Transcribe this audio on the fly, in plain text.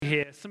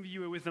here. Some of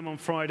you were with them on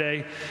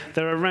Friday.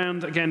 They're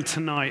around again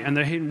tonight, and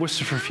they're here in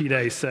Worcester for a few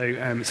days, so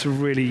it's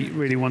really,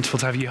 really wonderful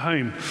to have you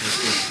home.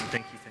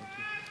 Thank you.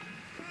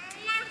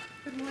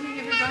 Good morning,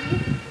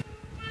 everybody.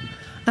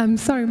 I'm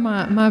sorry,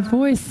 my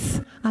voice,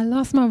 I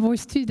lost my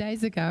voice 2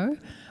 days ago.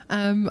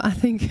 I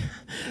think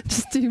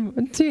just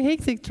too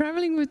hectic.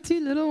 Traveling with 2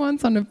 little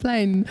ones on a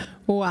plane,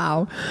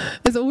 wow.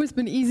 It's always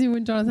been easy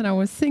when Jonathan and I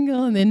were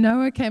single, and then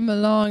Noah came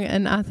along,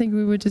 and I think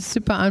we were just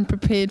super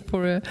unprepared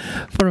for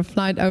a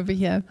flight over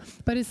here.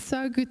 But it's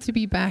so good to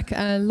be back.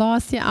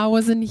 Last year I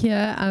wasn't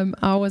here.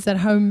 I was at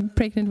home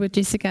pregnant with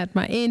Jessica at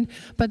my end.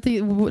 But the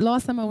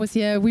last time I was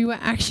here, we were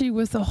actually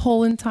with the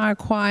whole entire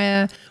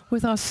choir,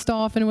 with our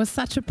staff, and it was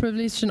such a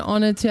privilege and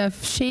honor to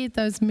have shared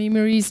those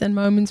memories and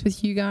moments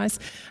with you guys.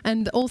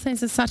 And All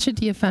Saints is such a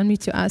dear family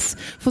to us.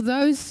 For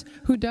those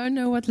who don't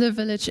know what Live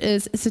Village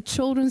is, it's a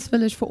children's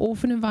village for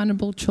orphan and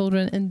vulnerable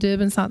children in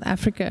Durban, South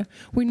Africa.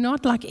 We're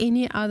not like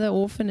any other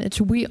orphanage.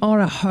 We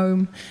are a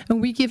home, and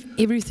we give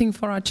everything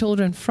for our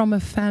children, from a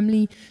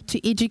family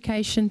to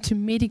education to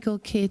medical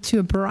care to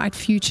a bright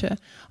future.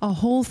 Our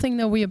whole thing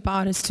that we're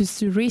about is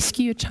to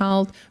rescue a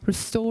child,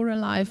 restore a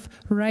life,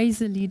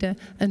 raise a leader,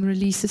 and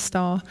release a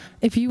star.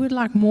 If you would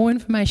like more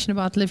information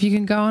about Live, you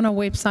can go on our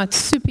website,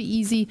 super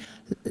easy,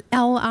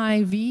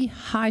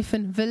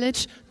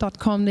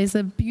 liv-village.com. There's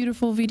a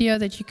beautiful video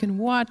that you can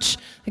watch.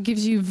 It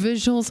gives you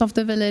visuals of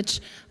the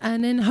village.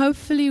 And then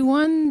hopefully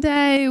one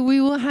day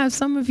we will have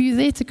some of you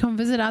there to come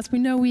visit us. We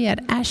know we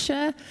had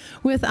Asher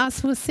with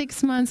us for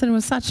 6 months, and it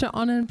was such an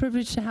honor and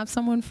privilege to have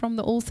someone from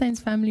the All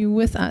Saints family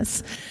with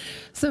us.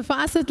 So for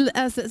us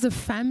as a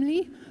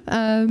family,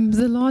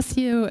 the last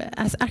year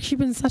has actually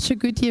been such a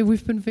good year.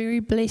 We've been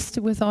very blessed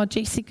with our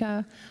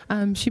Jessica.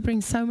 She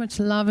brings so much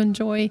love and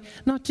joy,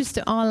 not just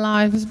to our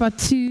lives, but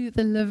to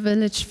the Live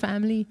Village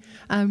family.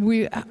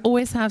 We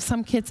always have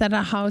some kids at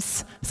our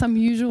house, some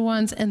usual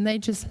ones, and they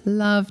just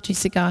love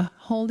Jessica,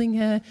 holding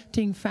her,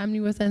 doing family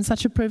with her, and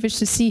such a privilege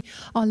to see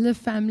our Live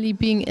family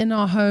being in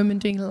our home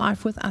and doing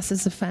life with us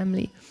as a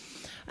family.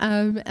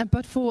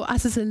 But for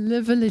us as a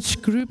Live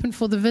Village group and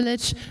for the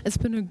village, it's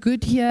been a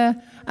good year.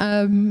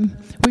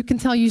 We can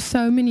tell you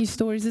so many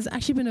stories. It's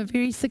actually been a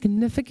very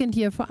significant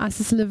year for us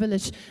as Live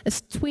Village.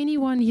 It's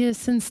 21 years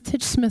since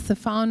Titch Smith, the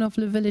founder of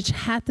Live Village,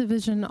 had the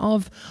vision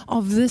of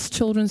this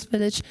children's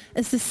village.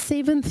 It's the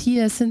 7th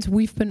year since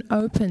we've been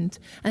opened,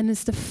 and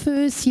it's the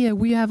first year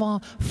we have our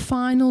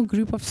final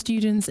group of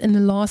students in the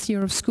last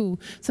year of school.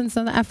 So in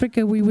South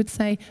Africa, we would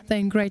say they're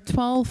in grade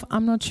 12.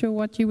 I'm not sure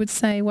what you would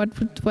say, what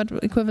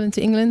equivalent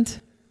to England.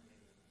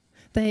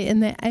 They're in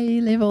their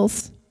A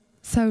levels.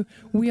 So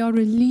we are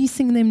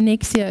releasing them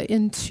next year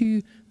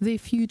into their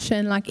future,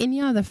 and like any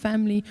other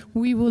family,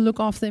 we will look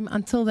after them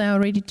until they are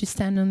ready to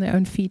stand on their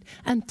own feet.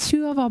 And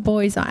 2 of our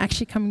boys are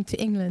actually coming to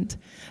England.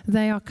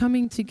 They are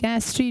coming to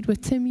Gas Street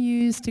with Tim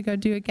Hughes to go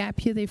do a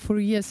gap year there for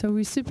a year. So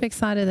we're super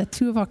excited that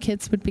 2 of our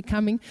kids would be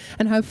coming,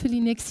 and hopefully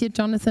next year,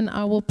 Jonathan,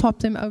 I will pop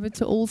them over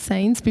to All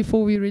Saints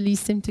before we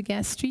release them to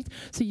Gas Street,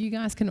 so you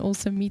guys can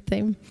also meet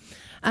them.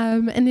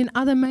 And then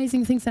other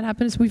amazing things that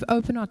happen is we've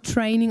opened our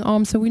training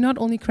arm. So we not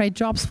only create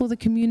jobs for the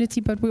community,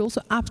 but we also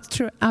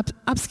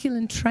upskill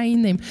and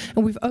train them.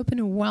 And we've opened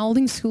a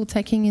welding school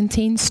taking in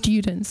 10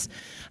 students.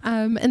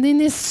 And then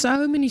there's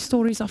so many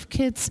stories of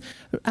kids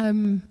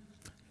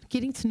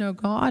getting to know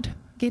God,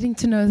 getting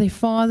to know their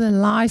Father,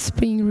 lives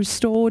being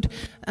restored,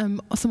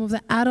 some of the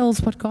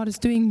adults, what God is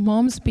doing,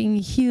 moms being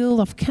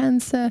healed of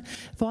cancer,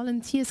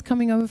 volunteers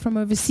coming over from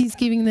overseas,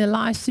 giving their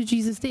lives to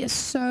Jesus. There are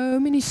so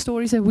many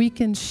stories that we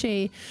can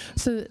share.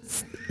 So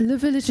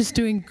Live Village is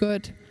doing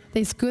good.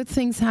 There's good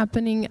things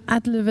happening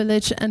at Live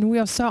Village, and we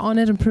are so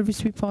honored and privileged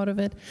to be part of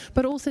it.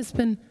 But also it's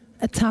been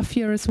a tough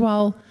year as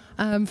well,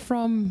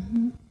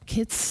 from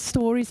kids'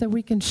 stories that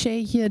we can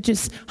share here,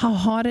 just how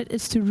hard it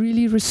is to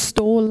really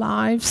restore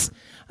lives.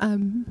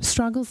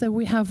 Struggles that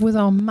we have with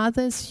our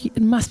mothers.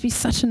 It must be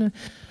such an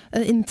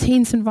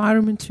intense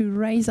environment to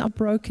raise our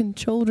broken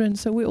children.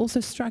 So we're also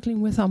struggling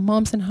with our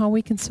moms and how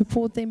we can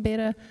support them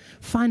better.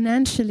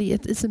 Financially,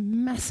 it is a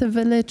massive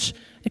village.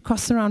 It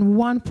costs around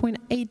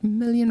 1.8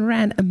 million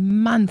rand a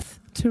month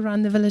to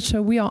run the village.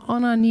 So we are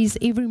on our knees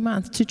every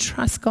month to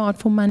trust God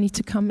for money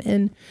to come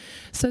in.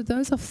 So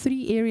those are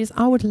 3 areas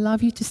I would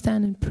love you to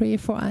stand in prayer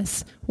for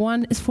us.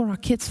 One is for our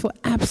kids, for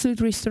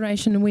absolute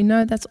restoration, and we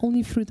know that's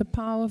only through the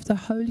power of the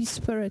Holy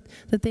Spirit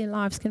that their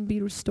lives can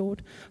be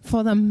restored.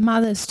 For the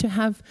mothers to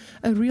have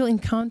a real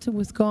encounter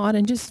with God,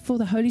 and just for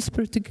the Holy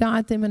Spirit to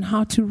guide them and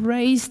how to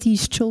raise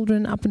these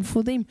children up, and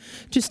for them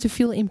just to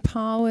feel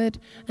empowered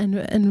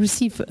and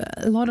receive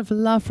a lot of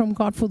love from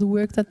God for the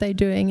work that they're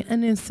doing.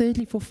 And then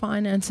thirdly, for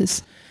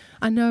finances.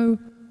 I know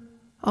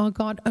our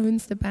God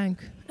owns the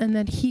bank, and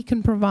that He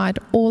can provide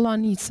all our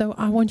needs. So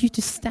I want you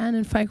to stand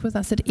in faith with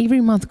us that every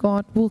month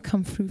God will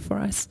come through for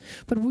us.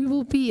 But we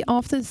will be,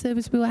 after the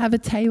service, we will have a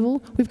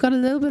table. We've got a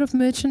little bit of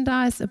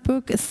merchandise, a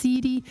book, a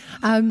CD,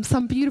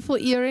 some beautiful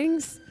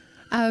earrings.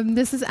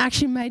 This is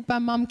actually made by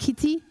Mom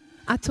Kitty.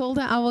 I told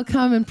her I will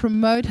come and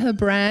promote her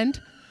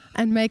brand.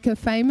 and make her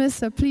famous.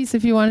 So please,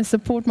 if you want to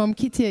support Mom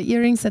Kitty, her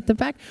earrings at the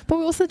back. But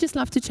we also just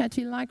love to chat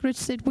to you. Like Rich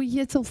said, we're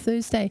here till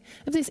Thursday.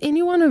 If there's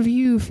any one of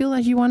you who feel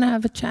like you want to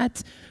have a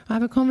chat,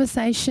 have a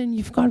conversation,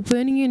 you've got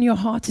burning in your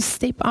heart to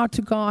step out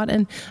to God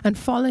and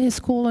follow His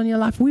call on your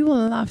life, we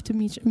will love to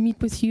meet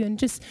with you and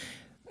just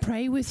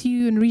pray with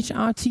you and reach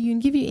out to you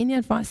and give you any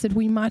advice that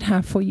we might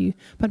have for you.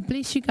 But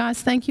bless you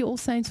guys. Thank you, All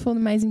Saints, for the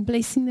amazing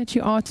blessing that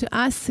you are to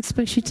us,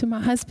 especially to my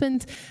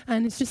husband.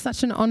 And it's just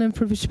such an honor and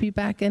privilege to be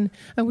back. And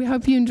we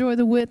hope you enjoy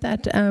the word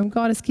that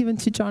God has given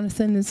to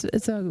Jonathan.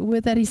 It's a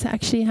word that he's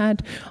actually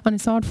had on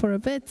his heart for a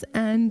bit.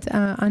 And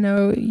I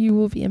know you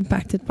will be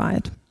impacted by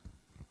it.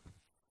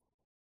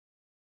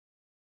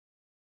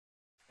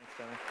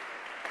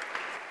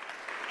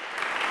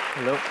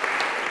 Hello.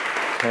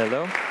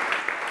 Hello.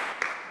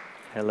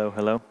 Hello,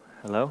 hello,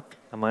 hello.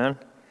 Am I on?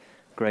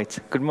 Great.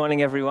 Good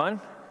morning,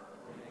 everyone.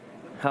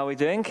 How are we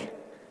doing?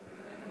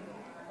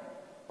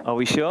 Are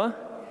we sure?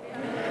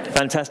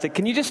 Fantastic.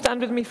 Can you just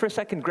stand with me for a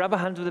second? Grab a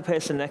hand of the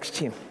person next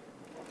to you.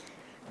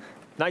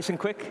 Nice and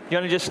quick. You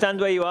want to just stand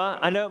where you are?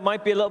 I know it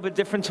might be a little bit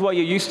different to what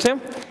you're used to. Do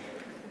you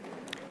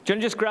want to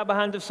just grab a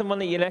hand of someone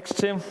that you're next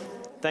to?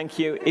 Thank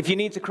you. If you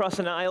need to cross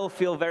an aisle,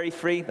 feel very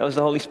free. That was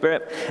the Holy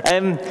Spirit. Do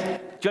you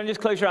want to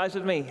just close your eyes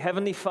with me?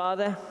 Heavenly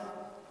Father,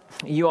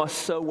 you are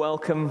so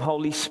welcome,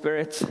 Holy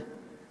Spirit.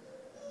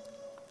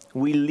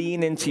 We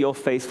lean into your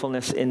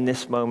faithfulness in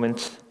this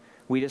moment.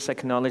 We just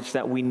acknowledge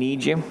that we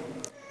need you,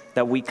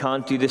 that we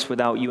can't do this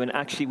without you, and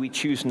actually we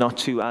choose not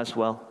to as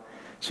well.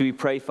 So we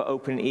pray for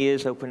open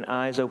ears, open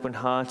eyes, open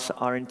hearts,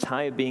 our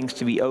entire beings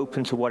to be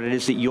open to what it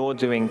is that you're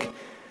doing,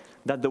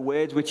 that the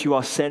word which you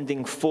are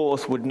sending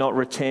forth would not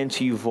return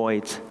to you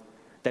void,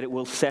 that it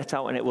will set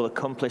out and it will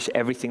accomplish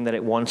everything that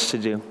it wants to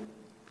do.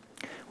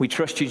 We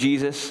trust you,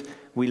 Jesus.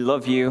 We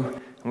love you,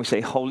 and we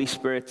say, Holy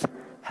Spirit,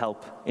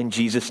 help. In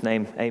Jesus'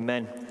 name,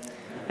 amen.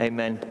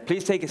 Amen.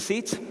 Please take a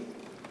seat.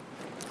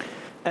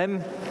 I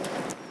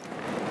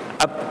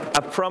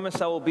promise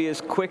I will be as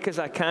quick as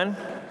I can.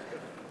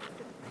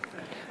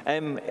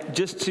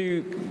 Just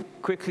to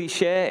quickly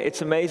share,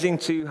 it's amazing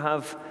to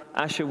have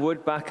Asher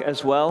Wood back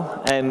as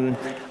well.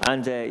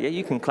 Yeah,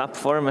 you can clap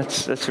for him.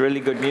 That's really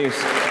good news.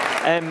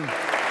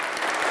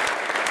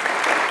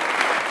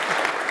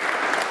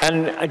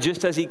 And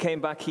just as he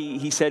came back,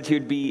 he said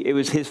it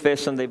was his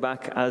first Sunday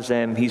back as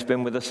he's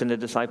been with us in the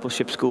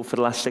discipleship school for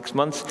the last 6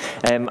 months.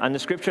 And the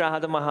scripture I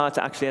had in my heart,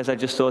 actually, as I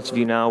just thought of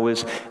you now,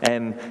 was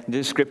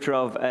the scripture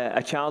of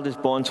a child is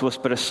born to us,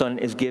 but a son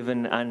is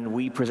given, and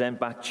we present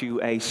back to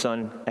you a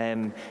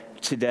son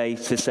today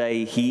to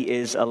say he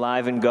is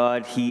alive in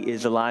God, he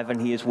is alive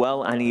and he is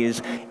well, and he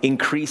is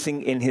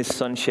increasing in his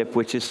sonship,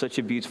 which is such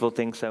a beautiful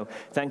thing. So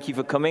thank you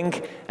for coming.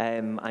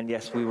 And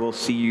yes, we will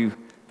see you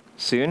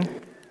soon.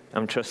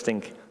 I'm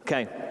trusting.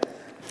 Okay.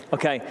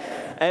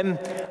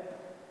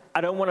 I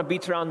don't want to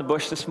beat around the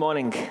bush this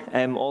morning,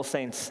 All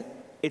Saints.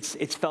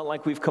 It's felt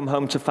like we've come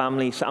home to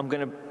family, so I'm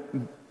going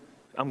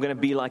to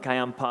be like I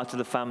am part of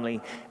the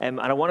family.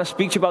 And I want to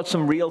speak to you about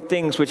some real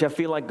things which I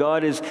feel like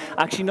God is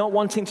actually not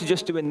wanting to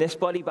just do in this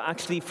body, but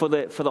actually for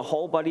the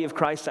whole body of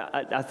Christ.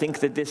 I think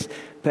that this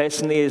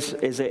personally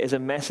is a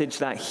message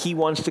that he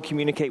wants to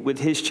communicate with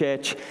his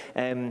church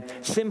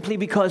simply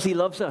because he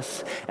loves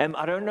us.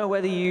 I don't know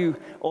whether you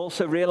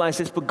also realize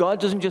this, but God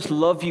doesn't just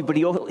love you, but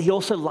he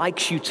also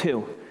likes you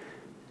too.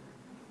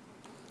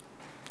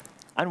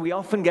 And we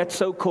often get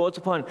so caught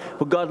upon,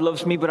 well, God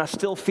loves me, but I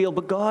still feel,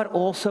 but God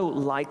also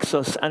likes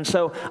us. And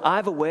so I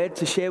have a word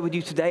to share with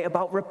you today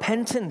about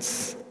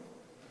repentance.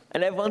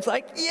 And everyone's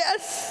like,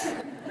 yes!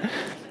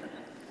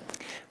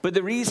 But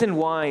the reason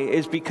why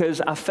is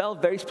because I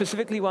felt very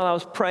specifically while I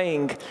was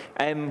praying,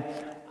 and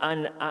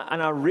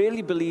I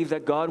really believe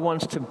that God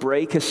wants to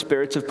break a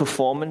spirit of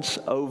performance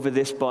over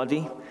this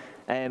body.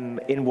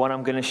 In what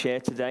I'm going to share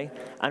today.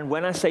 And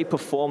when I say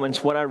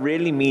performance, what I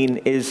really mean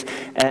is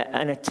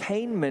an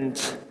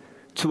attainment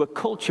to a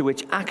culture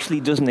which actually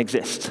doesn't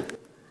exist.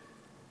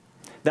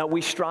 That we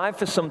strive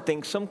for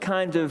something, some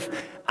kind of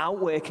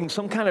outworking,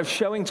 some kind of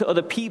showing to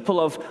other people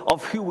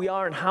of who we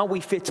are and how we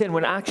fit in,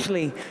 when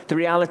actually the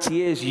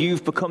reality is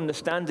you've become the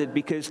standard,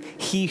 because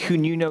he who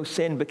knew no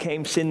sin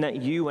became sin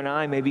that you and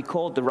I may be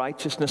called the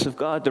righteousness of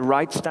God, the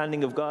right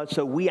standing of God.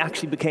 So we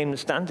actually became the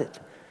standard.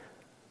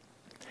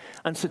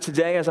 And so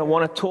today, as I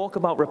want to talk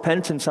about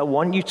repentance, I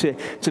want you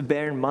to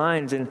bear in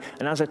mind, and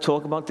as I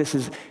talk about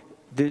this,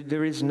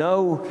 there is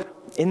no,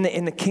 in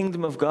the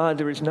kingdom of God,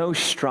 there is no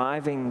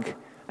striving.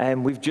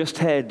 We've just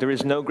heard there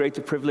is no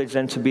greater privilege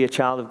than to be a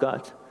child of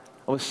God.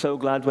 I was so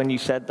glad when you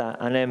said that.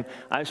 And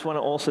I just want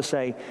to also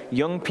say,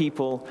 young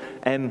people,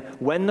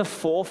 when the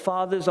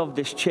forefathers of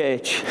this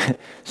church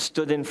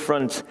stood in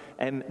front,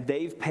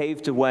 they've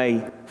paved a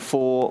way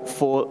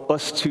for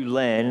us to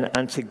learn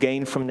and to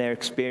gain from their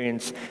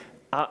experience.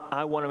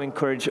 I want to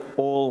encourage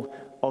all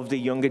of the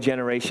younger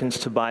generations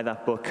to buy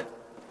that book.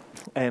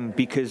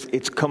 because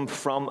it's come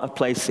from a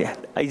place. Yeah,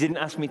 he didn't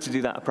ask me to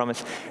do that, I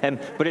promise.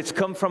 But it's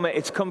come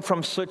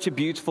from such a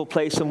beautiful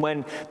place. And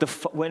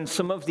when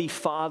some of the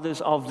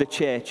fathers of the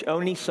church,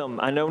 only some,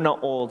 I know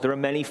not all, there are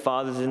many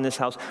fathers in this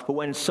house, but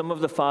when some of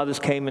the fathers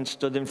came and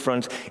stood in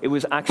front, it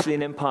was actually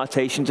an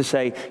impartation to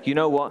say, you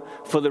know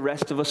what, for the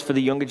rest of us, for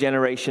the younger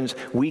generations,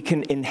 we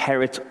can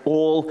inherit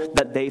all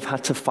that they've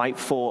had to fight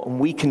for, and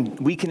we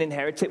can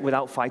inherit it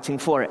without fighting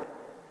for it.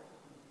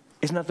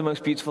 Isn't that the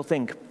most beautiful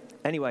thing?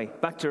 Anyway,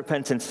 back to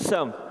repentance.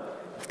 So,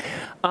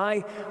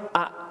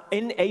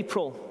 in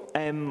April,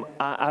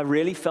 I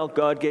really felt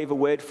God gave a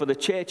word for the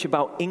church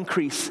about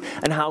increase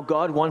and how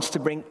God wants to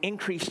bring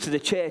increase to the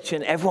church.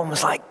 And everyone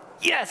was like,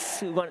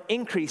 yes, we want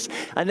increase.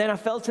 And then I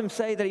felt him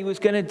say that he was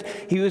going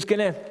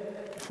to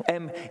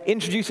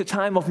introduce a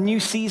time of new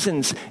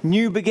seasons,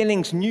 new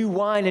beginnings, new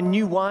wine and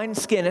new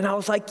wineskin. And I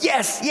was like,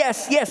 yes,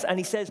 yes, yes. And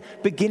he says,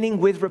 beginning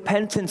with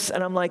repentance.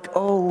 And I'm like,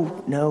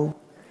 oh, no.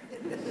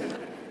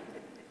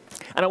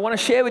 And I want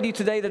to share with you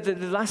today that the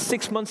last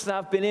 6 months that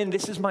I've been in,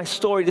 this is my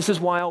story. This is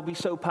why I'll be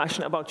so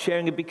passionate about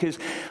sharing it, because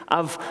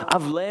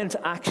I've learned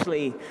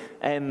actually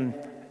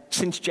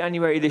since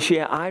January this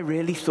year, I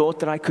really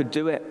thought that I could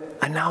do it.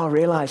 And now I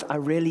realize I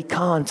really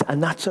can't,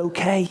 and that's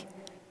okay.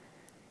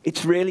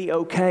 It's really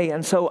okay.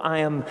 And so I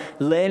am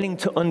learning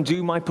to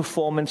undo my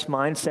performance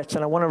mindsets,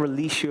 and I want to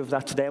release you of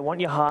that today. I want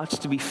your hearts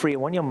to be free. I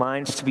want your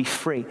minds to be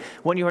free.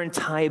 I want your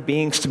entire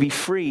beings to be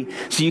free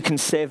so you can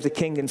serve the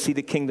King and see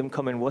the kingdom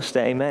come in Worcester.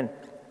 Amen.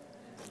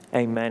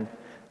 Amen.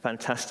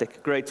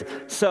 Fantastic. Great.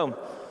 So,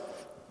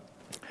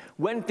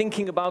 when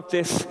thinking about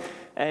this,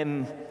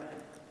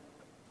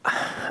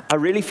 I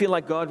really feel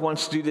like God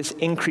wants to do this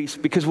increase,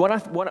 because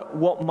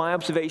what my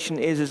observation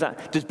is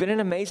that there's been an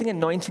amazing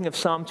anointing of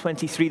Psalm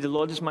 23. The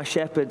Lord is my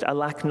shepherd, I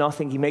lack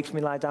nothing. He makes me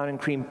lie down in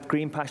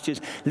green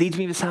pastures, leads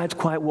me beside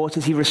quiet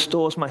waters. He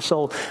restores my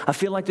soul. I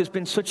feel like there's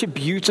been such a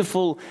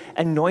beautiful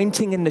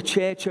anointing in the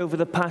church over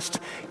the past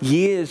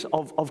years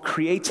of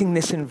creating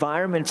this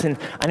environment, and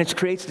it's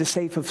created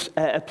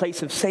a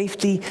place of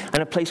safety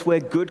and a place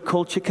where good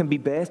culture can be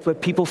birthed, where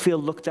people feel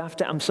looked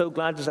after. I'm so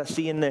glad, as I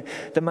see in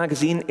the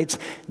magazine, it's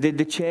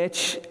the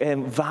church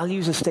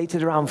values are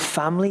stated around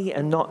family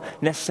and not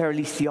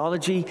necessarily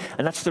theology,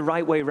 and that's the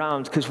right way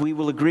around, because we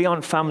will agree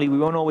on family, we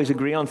won't always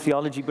agree on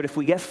theology, but if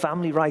we get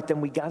family right,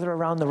 then we gather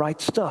around the right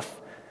stuff.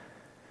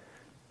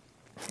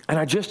 And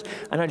I just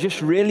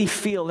really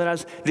feel that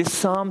as this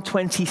Psalm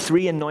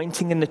 23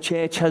 anointing in the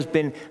church has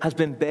been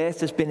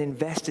birthed, has been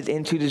invested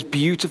into, there's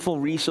beautiful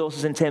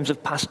resources in terms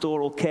of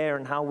pastoral care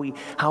and how we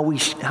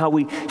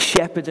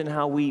shepherd and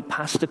how we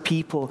pastor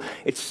people.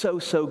 It's so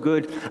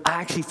good. I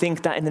actually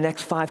think that in the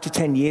next 5 to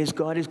 10 years,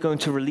 God is going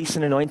to release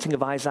an anointing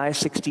of Isaiah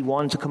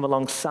 61 to come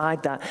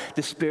alongside that.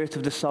 The Spirit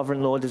of the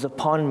Sovereign Lord is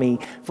upon me,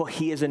 for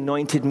He has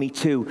anointed me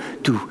to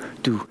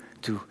do.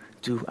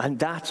 And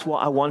that's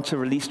what I want to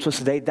release to us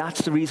today.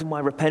 That's the reason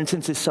why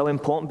repentance is so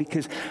important,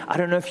 because I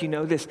don't know if you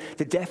know this,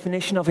 the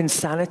definition of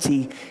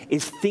insanity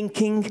is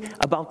thinking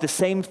about the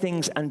same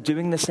things and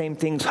doing the same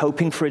things,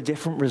 hoping for a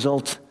different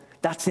result.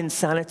 That's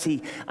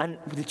insanity. And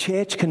the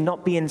church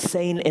cannot be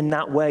insane in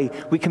that way.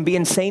 We can be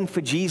insane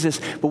for Jesus,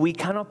 but we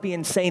cannot be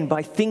insane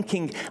by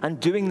thinking and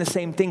doing the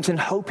same things and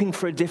hoping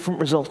for a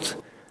different result.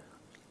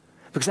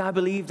 Because I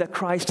believe that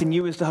Christ in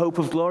you is the hope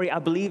of glory. I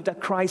believe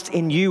that Christ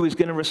in you is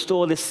going to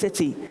restore this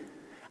city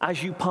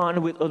as you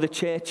partner with other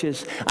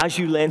churches, as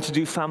you learn to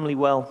do family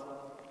well.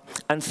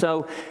 And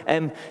so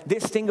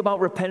this thing about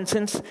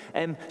repentance,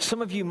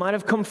 some of you might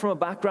have come from a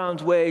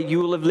background where you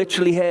will have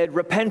literally heard,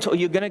 repent or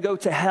you're going to go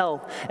to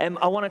hell.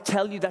 I want to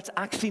tell you that's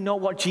actually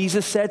not what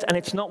Jesus said, and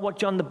it's not what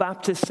John the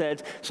Baptist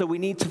said, so we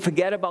need to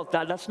forget about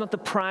that. That's not the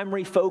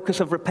primary focus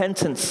of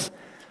repentance.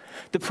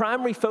 The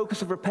primary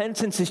focus of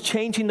repentance is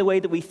changing the way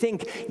that we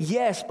think.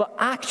 Yes, but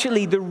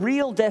actually the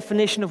real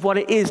definition of what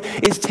it is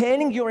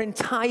turning your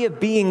entire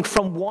being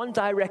from one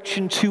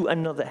direction to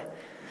another.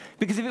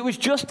 Because if it was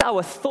just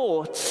our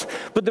thoughts,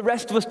 but the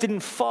rest of us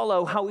didn't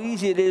follow, how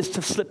easy it is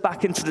to slip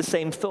back into the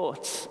same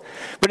thoughts.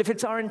 But if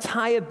it's our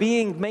entire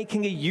being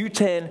making a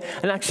U-turn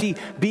and actually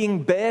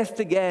being birthed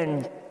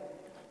again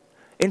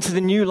into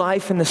the new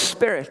life in the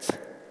Spirit,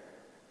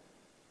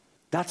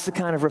 that's the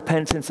kind of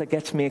repentance that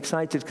gets me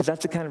excited, because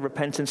that's the kind of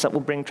repentance that will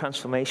bring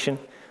transformation.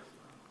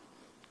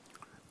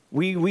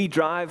 We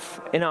drive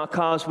in our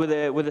cars with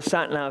a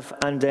sat-nav,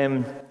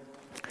 and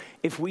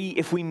if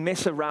we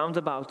miss a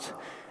roundabout,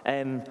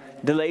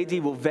 the lady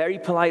will very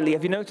politely,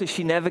 have you noticed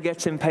she never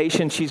gets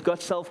impatient? She's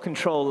got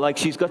self-control, like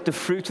she's got the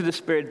fruit of the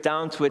Spirit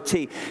down to a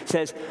T.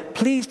 Says,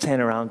 please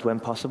turn around when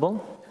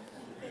possible.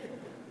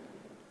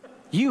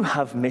 You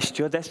have missed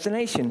your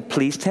destination.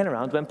 Please turn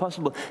around when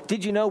possible.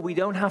 Did you know we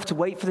don't have to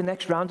wait for the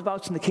next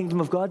roundabouts in the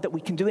kingdom of God, that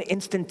we can do it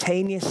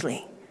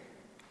instantaneously?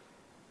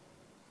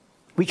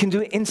 We can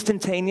do it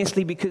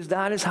instantaneously, because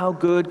that is how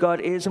good God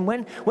is. And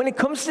when it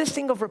comes to this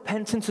thing of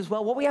repentance as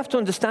well, what we have to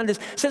understand is,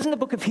 it says in the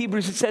book of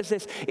Hebrews, it says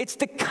this, it's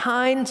the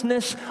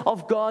kindness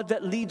of God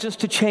that leads us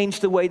to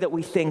change the way that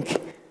we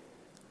think.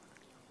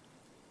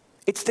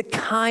 It's the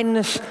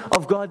kindness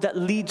of God that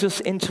leads us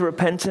into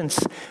repentance.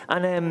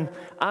 And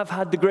I've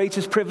had the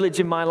greatest privilege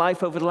in my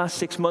life over the last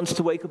 6 months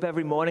to wake up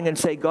every morning and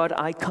say, God,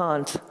 I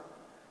can't.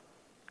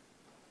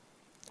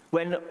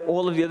 When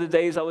all of the other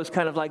days I was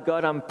kind of like,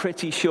 God, I'm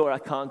pretty sure I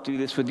can't do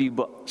this with you,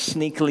 but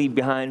sneakily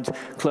behind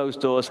closed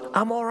doors,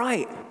 I'm all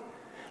right.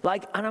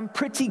 And I'm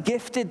pretty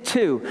gifted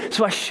too,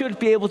 so I should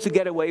be able to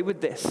get away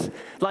with this.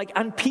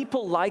 And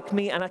people like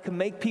me, and I can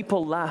make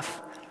people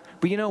laugh.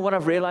 But you know what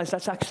I've realized?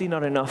 That's actually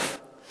not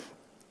enough.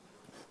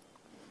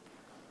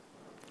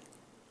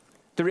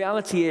 The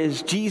reality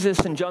is, Jesus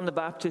and John the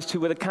Baptist,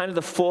 who were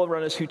the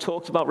forerunners who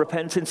talked about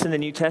repentance in the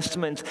New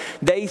Testament,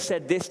 they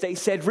said this, they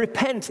said,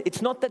 repent.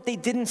 It's not that they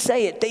didn't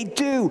say it, they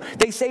do.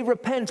 They say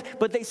repent,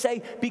 but they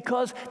say,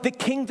 because the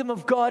kingdom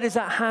of God is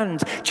at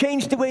hand.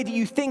 Change the way that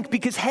you think,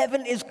 because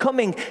heaven is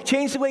coming.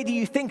 Change the way that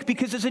you think,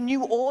 because there's a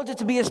new order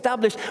to be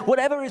established.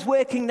 Whatever is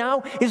working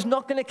now is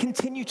not going to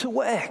continue to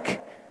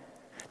work.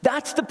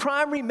 That's the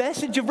primary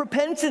message of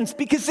repentance,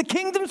 because the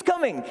kingdom's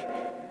coming,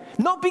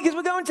 not because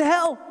we're going to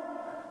hell.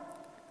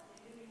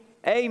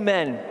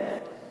 Amen.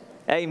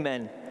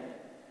 Amen.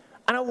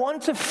 And I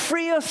want to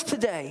free us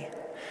today,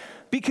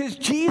 because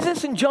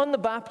Jesus and John the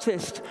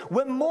Baptist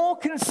were more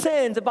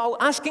concerned about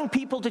asking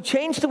people to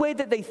change the way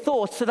that they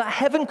thought so that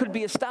heaven could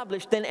be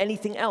established than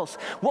anything else.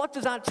 What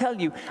does that tell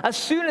you? As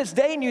soon as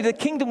they knew the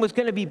kingdom was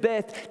going to be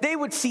birthed, they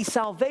would see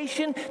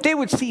salvation, they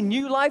would see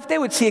new life, they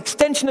would see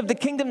extension of the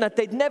kingdom that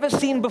they'd never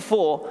seen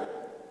before.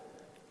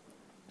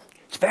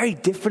 It's very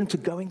different to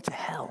going to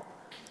hell.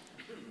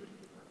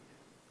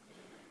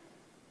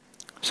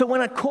 So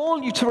when I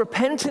call you to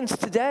repentance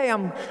today,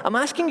 I'm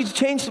asking you to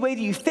change the way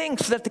that you think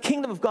so that the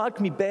kingdom of God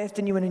can be birthed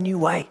in you in a new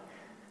way.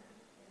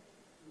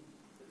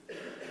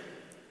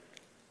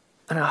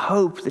 And I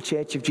hope the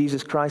Church of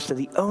Jesus Christ are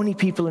the only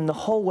people in the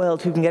whole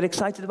world who can get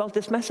excited about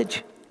this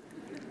message.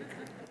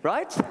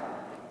 Right?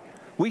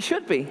 We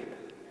should be.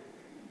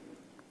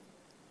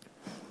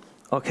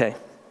 Okay.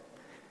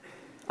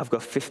 I've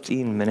got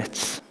 15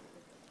 minutes.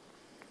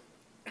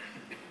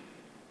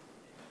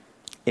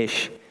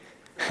 Ish.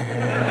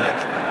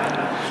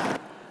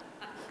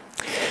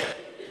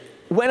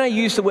 When I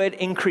use the word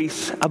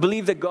increase, I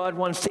believe that God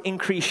wants to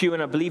increase you,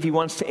 and I believe He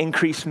wants to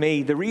increase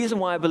me. The reason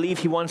why I believe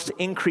He wants to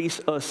increase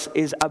us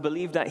is I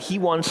believe that He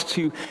wants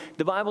to,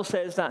 the Bible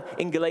says that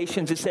in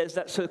Galatians, it says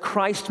that so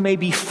Christ may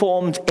be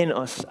formed in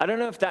us. I don't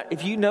know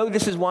if you know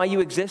this is why you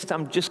exist,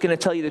 I'm just going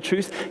to tell you the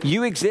truth.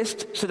 You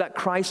exist so that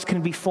Christ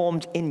can be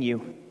formed in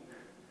you.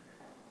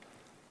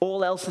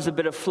 All else is a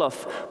bit of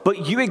fluff.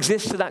 But you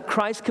exist so that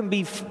Christ can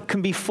be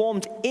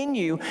formed in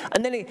you.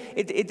 And then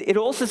it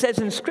also says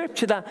in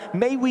Scripture that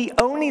may we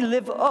only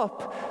live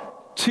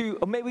up to,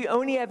 or may we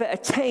only ever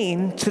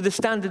attain to the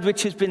standard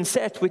which has been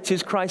set, which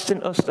is Christ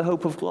in us, the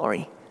hope of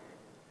glory.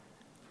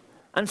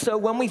 And so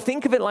when we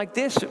think of it like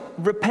this,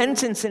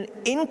 repentance and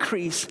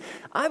increase,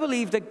 I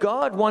believe that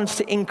God wants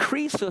to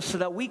increase us so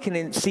that we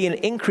can see an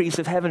increase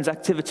of heaven's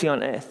activity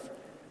on earth.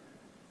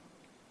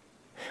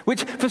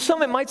 Which for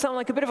some it might sound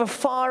like a bit of a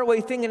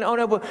faraway thing, and oh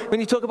no, but when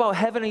you talk about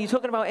heaven, are you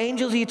talking about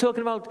angels? Are you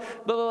talking about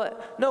blah, blah, blah?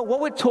 No,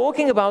 what we're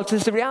talking about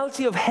is the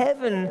reality of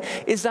heaven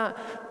is that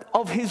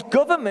of His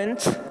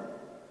government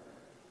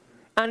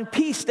and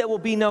peace there will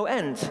be no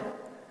end.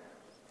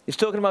 He's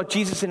talking about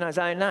Jesus in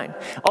Isaiah 9.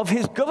 Of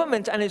His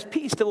government and His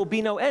peace there will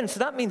be no end. So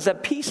that means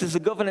that peace is the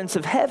governance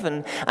of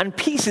heaven, and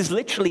peace is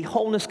literally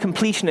wholeness,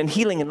 completion, and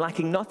healing and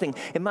lacking nothing.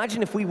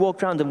 Imagine if we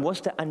walked around in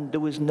Worcester and there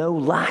was no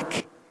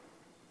lack.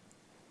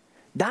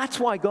 That's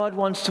why God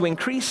wants to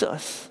increase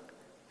us.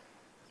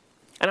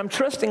 And I'm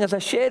trusting as I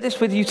share this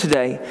with you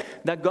today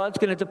that God's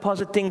going to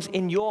deposit things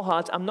in your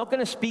heart. I'm not going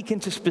to speak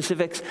into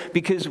specifics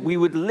because we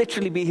would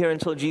literally be here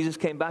until Jesus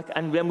came back,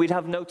 and then we'd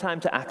have no time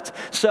to act.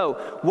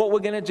 So what we're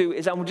going to do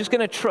is I'm just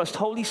going to trust,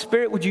 Holy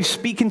Spirit, would you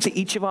speak into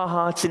each of our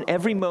hearts in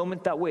every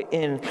moment that we're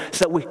in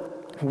so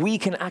that we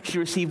can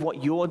actually receive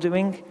what you're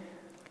doing,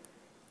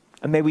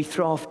 and may we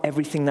throw off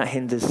everything that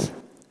hinders.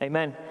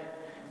 Amen.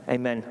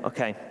 Amen.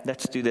 Okay,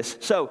 let's do this.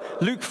 So,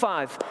 Luke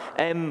 5.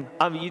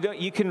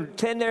 You can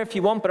turn there if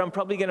you want, but I'm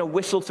probably going to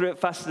whistle through it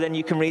faster than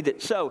you can read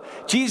it. So,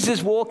 Jesus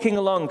is walking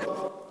along,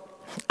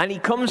 and He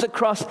comes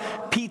across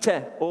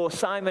Peter, or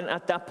Simon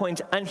at that point,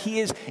 and he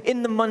is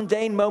in the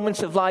mundane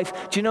moments of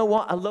life. Do you know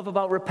what I love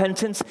about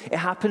repentance? It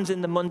happens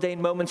in the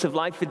mundane moments of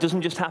life. It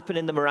doesn't just happen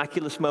in the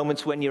miraculous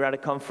moments when you're at a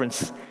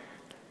conference.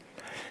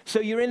 So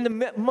you're in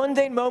the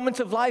mundane moments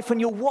of life when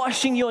you're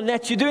washing your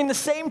nets. You're doing the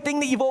same thing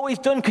that you've always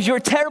done because you're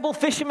a terrible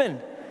fisherman.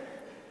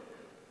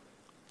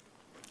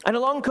 And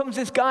along comes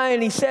this guy,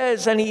 and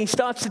he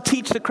starts to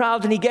teach the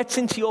crowd, and he gets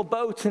into your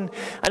boat, and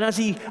as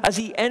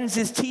he ends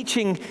his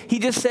teaching, he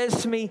just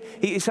says to me,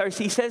 he says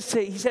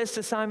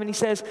to Simon, he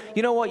says,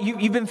 you know what,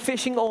 you've been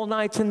fishing all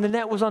night, and the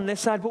net was on this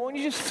side, but why don't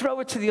you just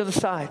throw it to the other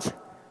side?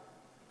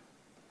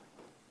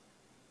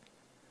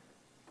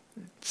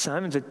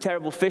 Simon's a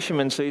terrible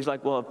fisherman, so he's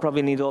like, well, I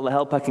probably need all the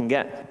help I can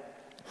get.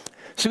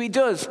 So he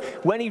does.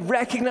 When he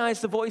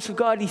recognized the voice of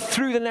God, he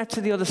threw the net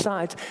to the other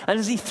side. And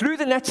as he threw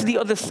the net to the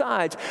other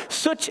side,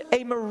 such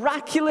a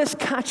miraculous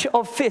catch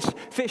of fish,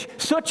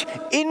 such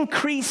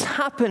increase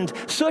happened,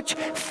 such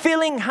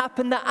filling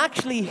happened that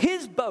actually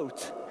his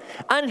boat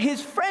and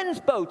his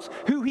friend's boat,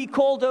 who he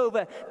called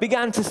over,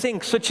 began to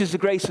sink. Such is the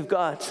grace of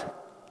God.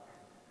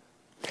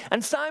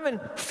 And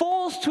Simon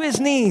falls to his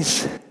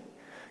knees. He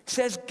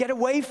says, "Get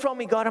away from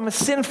me, God. I'm a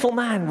sinful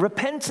man."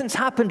 Repentance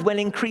happened when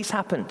increase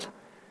happened.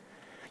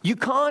 You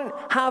can't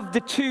have the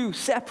two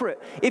separate.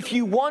 If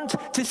you want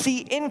to see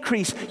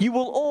increase, you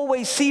will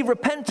always see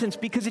repentance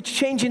because it's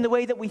changing the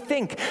way that we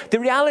think. The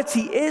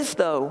reality is,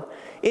 though,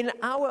 in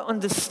our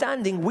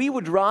understanding, we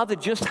would rather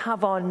just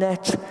have our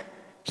net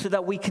so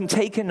that we can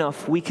take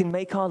enough, we can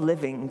make our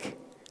living.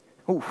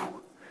 Ooh.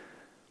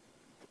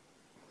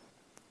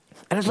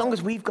 And as long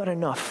as we've got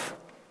enough.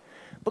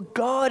 But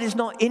God is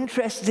not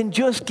interested in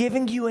just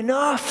giving you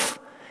enough.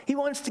 He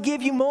wants to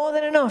give you more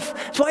than enough.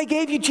 That's why he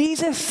gave you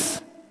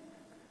Jesus.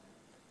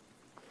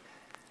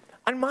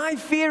 And my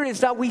fear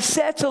is that we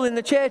settle in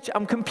the church.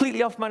 I'm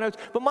completely off my notes.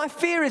 But my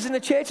fear is in the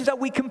church is that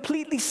we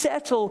completely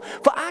settle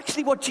for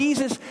actually what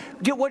Jesus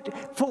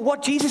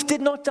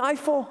did not die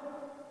for.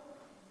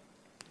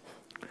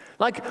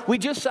 Like we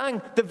just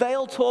sang the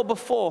Veil tour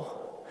before.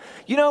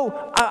 You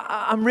know,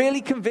 I'm really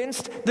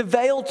convinced the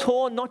Veil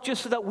tour, not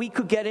just so that we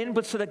could get in,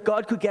 but so that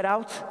God could get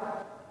out.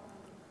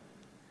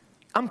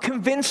 I'm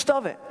convinced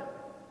of it.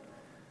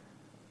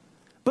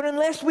 But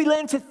unless we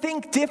learn to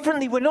think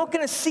differently, we're not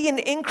going to see an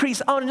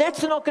increase. Our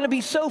nets are not going to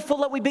be so full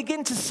that we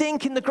begin to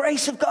sink in the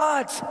grace of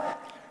God.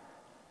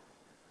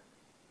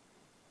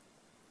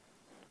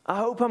 I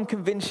hope I'm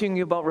convincing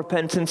you about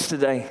repentance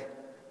today.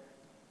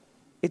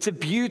 It's a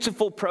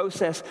beautiful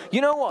process.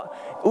 You know what?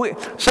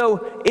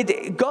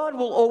 God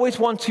will always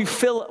want to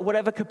fill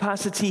whatever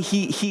capacity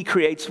He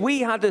creates.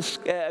 We had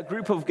a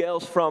group of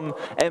girls from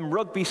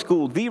rugby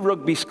school,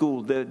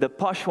 the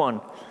posh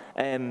one.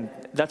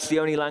 That's the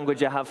only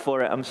language I have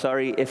for it. I'm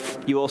sorry if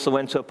you also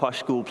went to a posh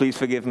school. Please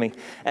forgive me.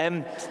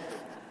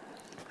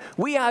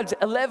 We had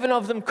 11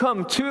 of them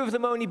come. 2 of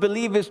them only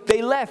believers.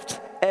 They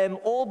left,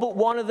 all but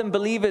one of them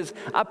believers.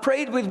 I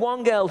prayed with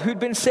one girl who'd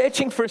been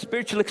searching for a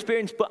spiritual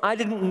experience, but I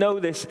didn't know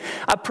this.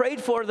 I prayed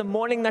for her the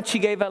morning that she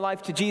gave her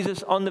life to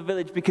Jesus on the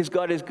village because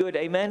God is good.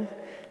 Amen?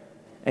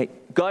 Hey,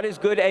 God is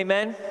good.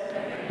 Amen?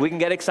 We can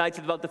get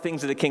excited about the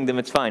things of the kingdom.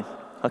 It's fine.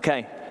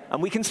 Okay.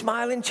 And we can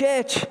smile in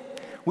church.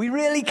 We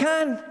really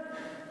can.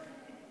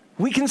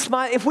 We can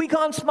smile. If we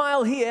can't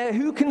smile here,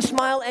 who can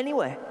smile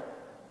anywhere?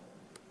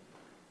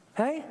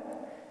 Hey?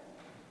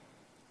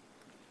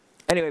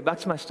 Anyway, back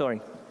to my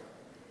story.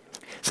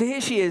 So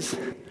here she is.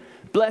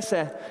 Bless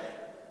her.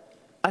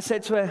 I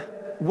said to her,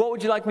 "What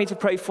would you like me to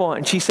pray for?"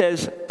 And she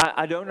says,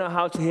 I don't know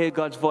how to hear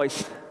God's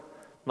voice.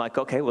 I'm like,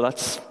 okay, well,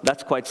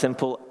 that's quite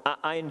simple.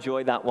 I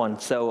enjoy that one,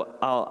 so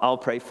I'll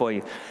pray for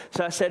you.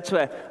 So I said to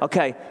her,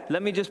 okay,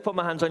 let me just put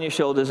my hands on your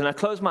shoulders. And I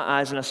closed my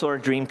eyes and I saw a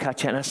dream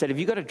catcher. And I said, have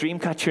you got a dream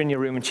catcher in your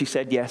room? And she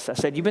said, yes. I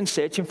said, you've been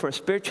searching for a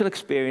spiritual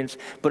experience,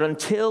 but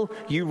until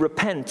you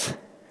repent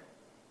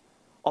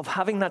of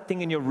having that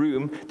thing in your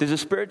room, there's a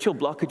spiritual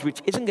blockage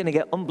which isn't going to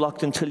get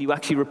unblocked until you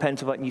actually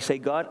repent of it and you say,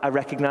 God, I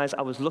recognize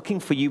I was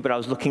looking for you, but I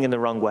was looking in the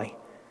wrong way.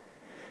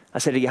 I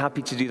said, are you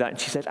happy to do that? And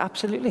she said,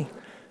 absolutely.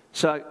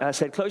 So I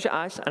said, close your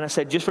eyes, and I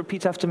said, just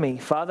repeat after me.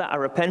 Father, I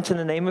repent in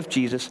the name of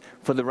Jesus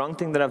for the wrong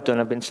thing that I've done.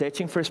 I've been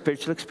searching for a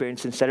spiritual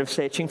experience instead of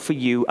searching for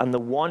you and the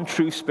one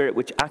true spirit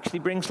which actually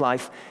brings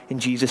life. In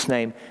Jesus'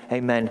 name,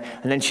 amen.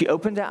 And then she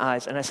opened her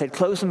eyes, and I said,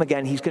 close them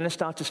again. He's going to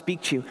start to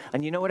speak to you.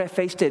 And you know what her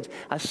face did?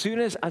 As soon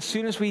as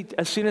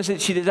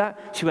she did that,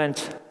 she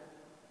went,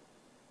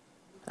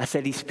 I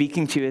said, he's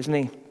speaking to you, isn't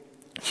he?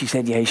 She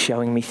said, yeah, he's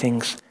showing me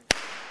things.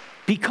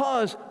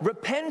 Because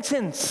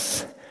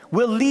repentance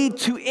will lead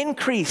to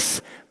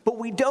increase, but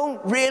we don't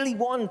really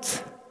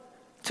want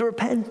to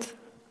repent,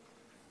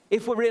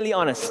 if we're really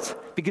honest,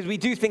 because we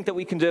do think that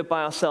we can do it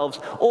by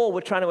ourselves, or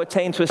we're trying to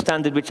attain to a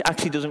standard which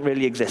actually doesn't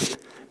really exist,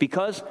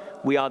 because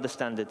we are the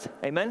standard.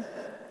 Amen?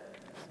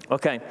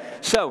 Okay,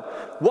 so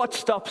what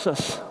stops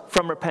us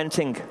from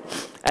repenting?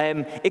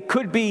 It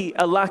could be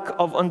a lack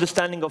of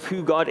understanding of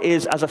who God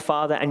is as a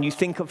father, and you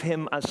think of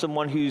him as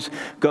someone who's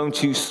going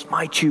to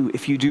smite you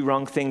if you do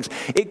wrong things.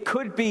 It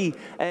could be,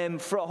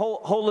 for a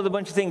whole other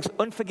bunch of things,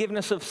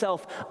 unforgiveness of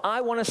self.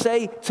 I want to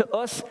say to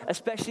us,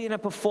 especially in a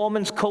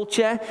performance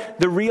culture,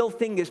 the real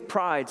thing is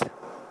pride. It's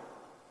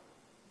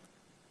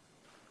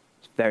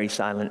very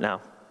silent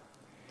now.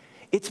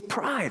 It's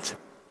pride.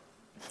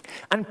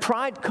 And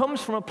pride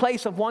comes from a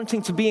place of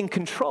wanting to be in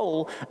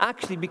control,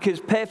 actually,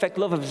 because perfect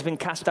love has been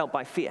cast out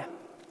by fear.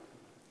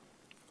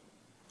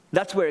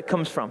 That's where it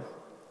comes from.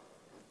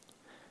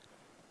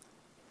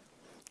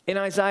 In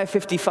Isaiah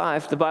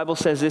 55, the Bible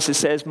says this. It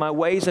says, my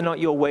ways are not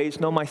your ways,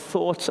 nor my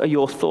thoughts are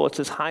your thoughts.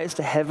 As high as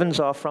the heavens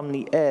are from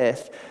the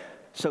earth,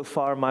 so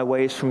far are my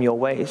ways from your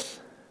ways.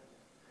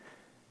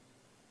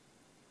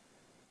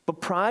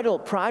 But pride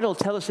will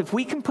tell us if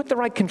we can put the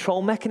right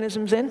control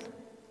mechanisms in,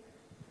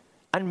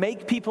 and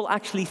make people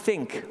actually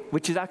think,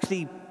 which is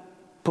actually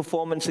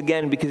performance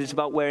again because it's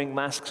about wearing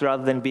masks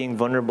rather than being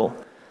vulnerable.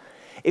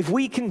 If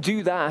we can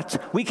do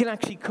that, we can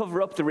actually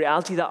cover up the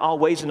reality that our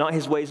ways are not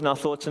his ways and our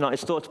thoughts are not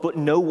his thoughts, but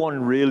no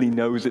one really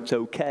knows it's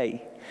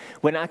okay.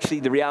 When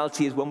actually the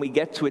reality is when we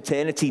get to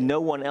eternity,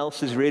 no one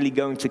else is really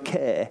going to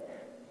care.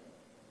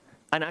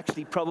 And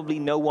actually probably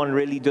no one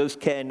really does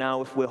care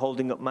now if we're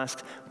holding up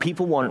masks.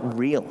 People want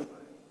real,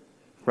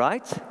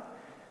 right?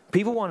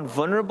 People want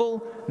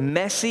vulnerable,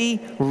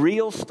 messy,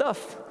 real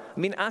stuff. I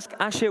mean, ask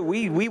Asher,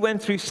 we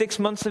went through 6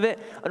 months of it,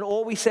 and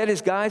all we said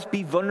is, guys,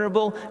 be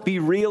vulnerable, be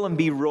real, and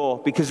be raw,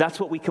 because that's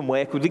what we can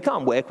work with. We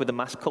can't work with a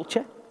mass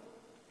culture.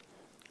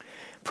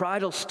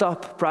 Pride will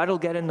stop. Pride will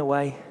get in the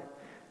way.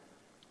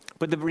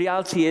 But the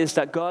reality is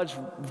that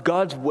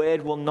God's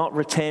word will not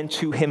return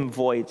to him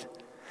void.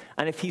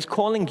 And if he's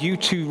calling you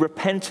to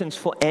repentance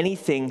for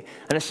anything,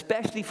 and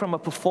especially from a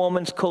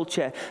performance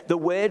culture, the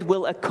word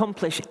will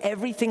accomplish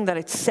everything that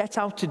it's set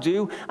out to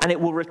do, and it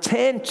will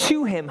return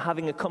to him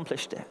having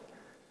accomplished it.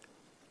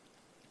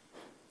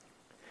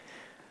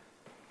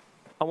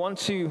 I want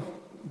to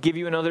give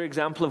you another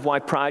example of why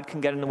pride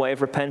can get in the way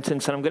of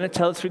repentance, and I'm going to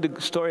tell it through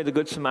the story of the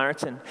Good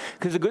Samaritan.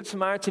 Because the Good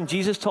Samaritan,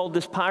 Jesus told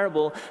this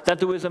parable that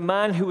there was a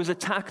man who was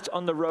attacked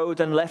on the road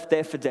and left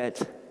there for dead.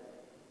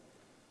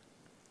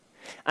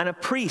 And a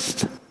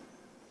priest,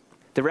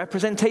 the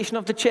representation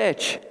of the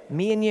church,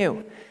 me and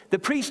you, the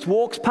priest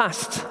walks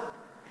past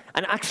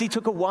and actually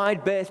took a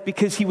wide berth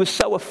because he was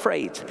so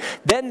afraid.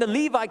 Then the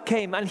Levite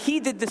came and he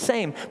did the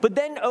same, but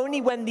then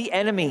only when the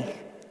enemy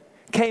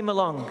came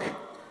along.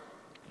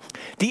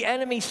 The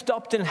enemy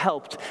stopped and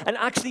helped and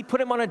actually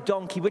put him on a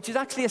donkey, which is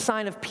actually a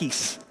sign of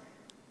peace.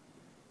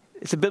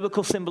 It's a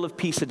biblical symbol of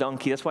peace, a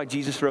donkey. That's why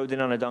Jesus rode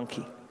in on a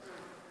donkey.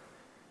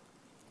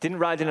 Didn't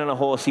ride in on a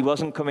horse. He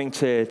wasn't coming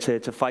to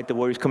fight the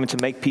war. He was coming to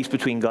make peace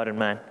between God and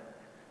man.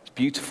 It's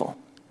beautiful.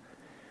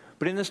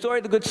 But in the story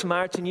of the Good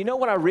Samaritan, you know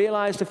what I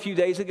realized a few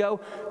days ago?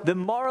 The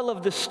moral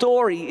of the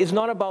story is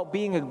not about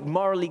being a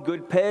morally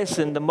good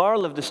person. The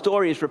moral of the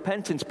story is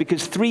repentance,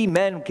 because 3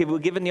 men were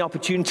given the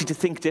opportunity to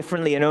think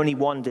differently and only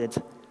one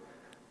did.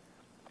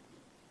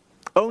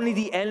 Only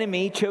the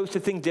enemy chose to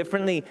think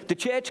differently. The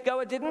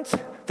churchgoer didn't.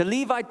 The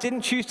Levite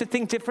didn't choose to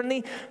think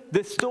differently.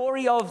 The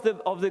story of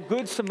the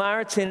Good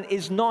Samaritan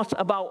is not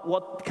about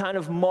what kind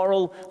of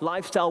moral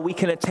lifestyle we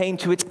can attain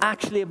to. It's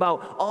actually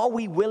about, are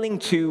we willing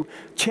to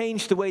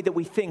change the way that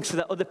we think so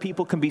that other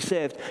people can be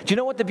saved? Do you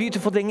know what the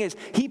beautiful thing is?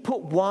 He put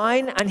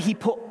wine and he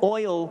put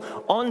oil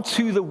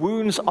onto the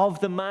wounds of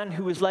the man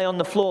who was lay on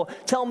the floor.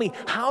 Tell me,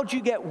 how'd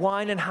you get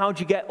wine and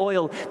how'd you get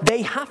oil?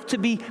 They have to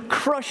be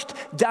crushed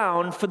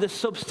down for the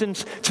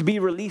substance to be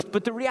released.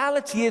 But the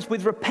reality is,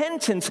 with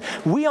repentance,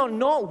 we are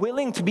not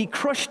willing to be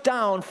crushed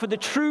down for the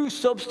true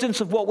substance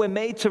of what we're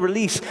made to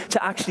release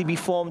to actually be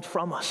formed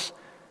from us.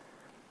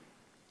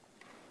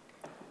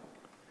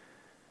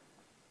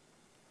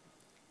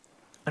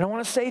 And I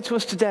want to say to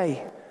us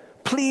today,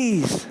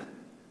 please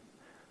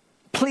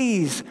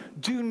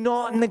do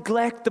not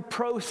neglect the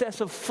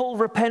process of full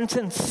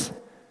repentance.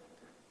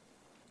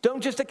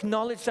 Don't just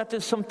acknowledge that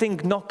there's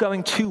something not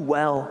going too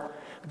well.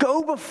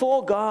 Go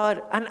before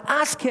God and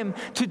ask him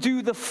to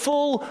do the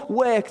full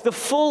work, the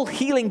full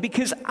healing,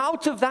 because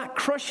out of that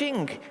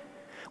crushing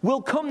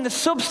will come the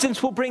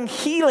substance, will bring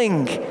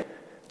healing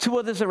to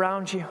others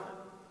around you.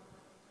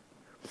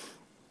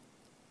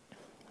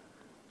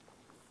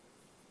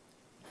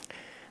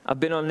 I've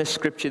been on this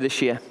scripture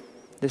this year.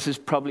 This has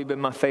probably been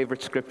my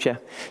favorite scripture.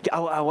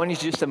 I want you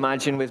to just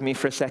imagine with me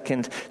for a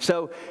second.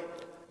 So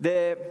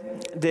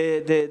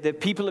the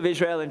people of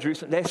Israel and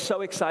Jerusalem, they're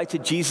so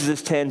excited Jesus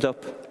has turned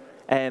up.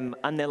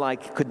 And they're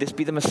like, could this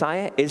be the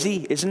Messiah? Is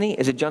he? Isn't he?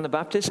 Is it John the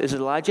Baptist? Is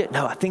it Elijah?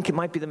 No, I think it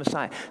might be the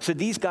Messiah. So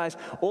these guys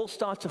all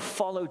start to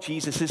follow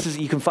Jesus.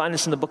 You can find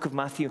this in the book of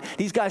Matthew.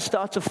 These guys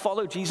start to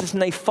follow Jesus,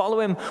 and they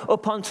follow him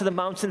up onto the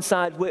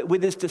mountainside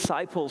with his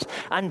disciples.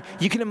 And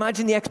you can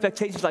imagine the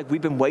expectations, like, we've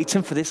been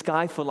waiting for this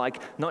guy for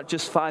like not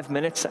just 5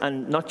 minutes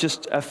and not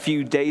just a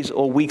few days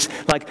or weeks.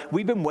 Like,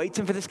 we've been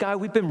waiting for this guy.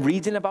 We've been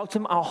reading about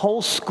him. Our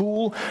whole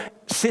school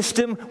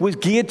system was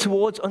geared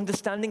towards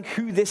understanding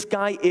who this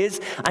guy is,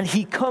 and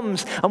he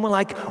comes and we're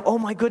like, oh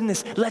my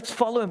goodness, let's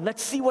follow him,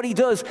 let's see what he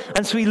does.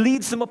 And so he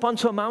leads them up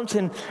onto a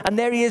mountain, and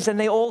there he is, and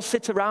they all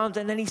sit around,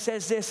 and then he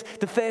says this,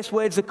 the first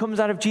words that comes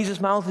out of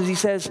Jesus' mouth is he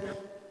says,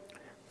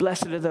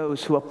 blessed are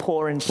those who are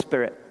poor in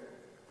spirit,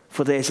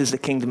 for theirs is the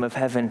kingdom of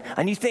heaven.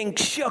 And you think,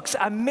 shucks,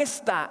 I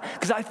missed that,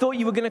 because I thought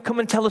you were going to come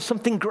and tell us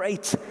something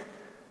great.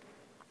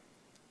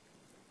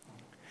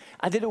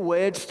 I did a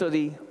word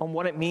study on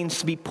what it means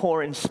to be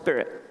poor in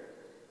spirit,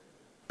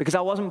 because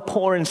I wasn't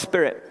poor in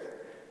spirit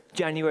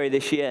January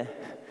this year.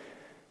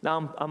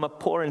 Now I'm a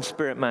poor in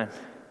spirit man.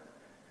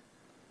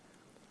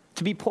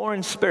 To be poor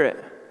in spirit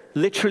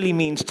literally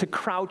means to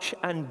crouch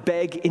and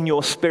beg in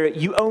your spirit.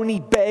 You only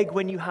beg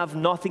when you have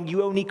nothing.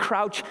 You only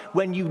crouch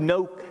when you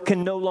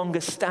can no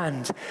longer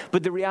stand.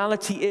 But the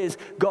reality is,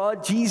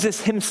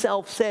 Jesus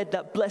himself said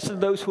that blessed are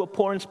those who are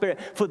poor in spirit,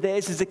 for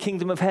theirs is the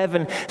kingdom of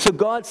heaven. So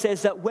God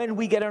says that when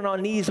we get on our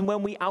knees and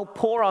when we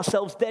outpour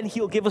ourselves, then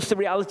he'll give us the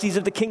realities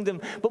of the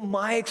kingdom. But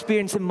my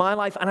experience in my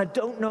life, and I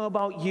don't know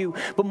about you,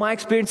 but my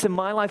experience in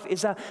my life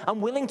is that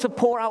I'm willing to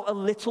pour out a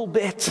little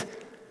bit.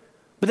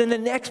 But then the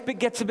next bit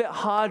gets a bit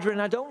harder, and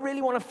I don't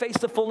really want to face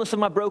the fullness of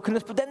my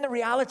brokenness. But then the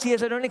reality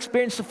is I don't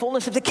experience the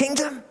fullness of the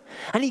kingdom.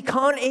 And he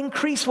can't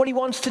increase what he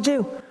wants to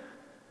do.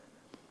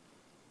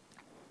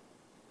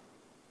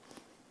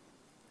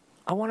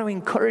 I want to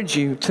encourage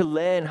you to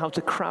learn how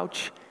to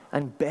crouch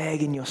and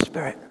beg in your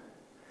spirit.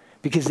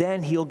 Because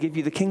then he'll give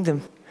you the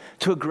kingdom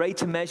to a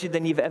greater measure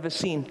than you've ever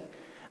seen.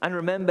 And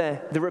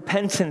remember, the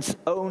repentance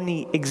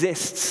only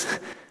exists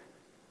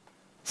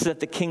so that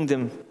the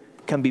kingdom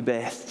can be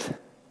birthed.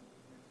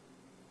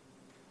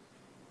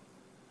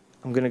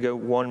 I'm going to go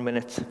 1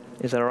 minute.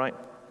 Is that all right?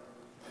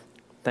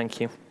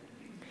 Thank you.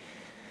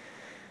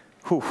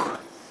 Whew.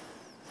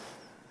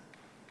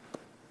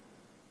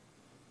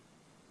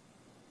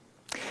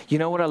 You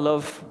know what I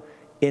love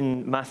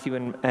in Matthew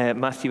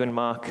and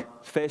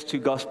Mark, first two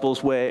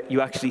Gospels, where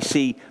you actually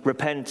see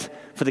repent,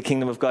 for the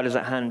kingdom of God is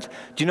at hand.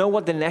 Do you know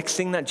what the next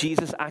thing that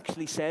Jesus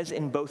actually says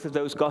in both of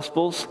those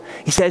Gospels?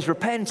 He says,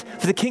 repent,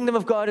 for the kingdom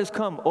of God has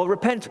come, or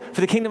repent,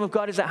 for the kingdom of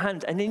God is at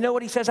hand. And you know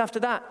what he says after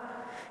that?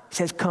 He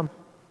says, come.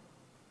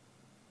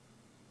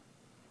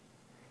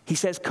 He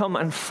says, come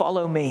and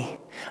follow me.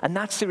 And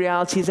that's the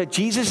reality, is that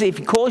Jesus, if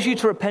he calls you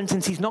to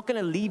repentance, he's not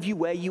going to leave you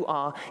where you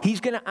are. He's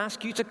going to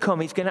ask you to come.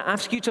 He's going to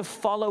ask you to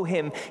follow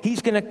him.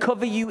 He's going to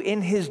cover you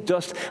in his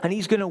dust, and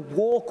he's going to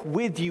walk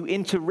with you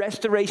into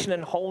restoration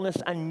and wholeness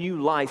and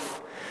new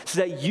life so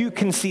that you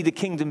can see the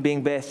kingdom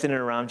being birthed in and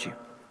around you.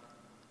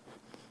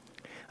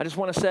 I just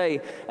want to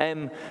say,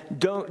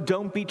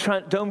 don't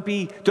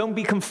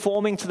be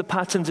conforming to the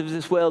patterns of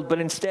this world, but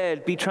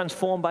instead be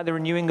transformed by the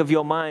renewing of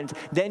your mind.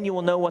 Then you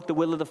will know what the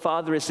will of the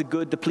Father is, the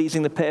good, the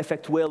pleasing, the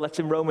perfect will. That's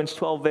in Romans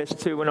 12, verse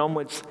 2 and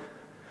onwards.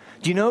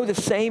 Do you know the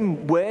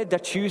same word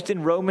that's used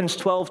in Romans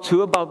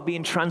 12:2 about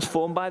being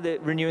transformed by the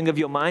renewing of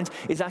your mind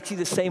is actually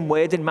the same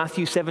word in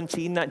Matthew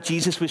 17 that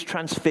Jesus was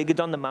transfigured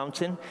on the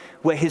mountain,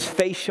 where his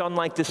face shone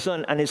like the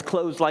sun and his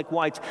clothes like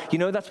white. You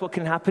know that's what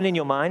can happen in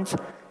your mind?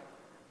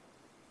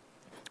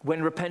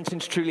 When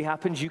repentance truly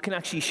happens, you can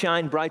actually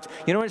shine bright.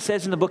 You know what it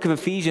says in the book of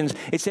Ephesians?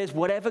 It says,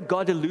 whatever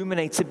God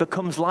illuminates, it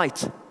becomes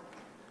light.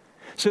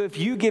 So if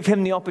you give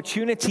him the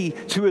opportunity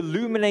to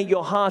illuminate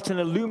your heart and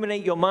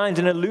illuminate your mind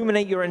and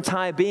illuminate your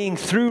entire being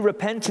through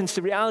repentance,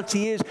 the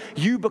reality is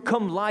you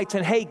become light.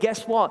 And hey,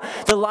 guess what?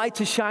 The light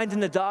has shined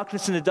in the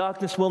darkness, and the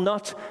darkness will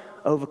not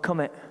overcome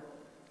it.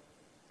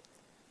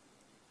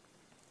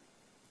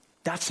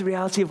 That's the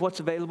reality of what's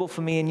available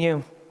for me and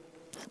you.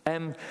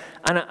 And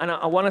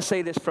I want to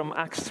say this from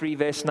Acts 3,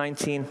 verse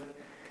 19.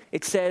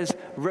 It says,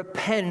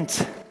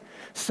 repent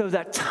so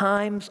that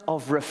times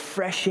of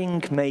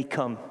refreshing may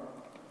come.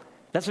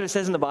 That's what it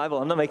says in the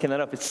Bible. I'm not making that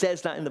up. It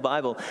says that in the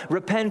Bible.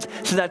 Repent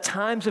so that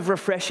times of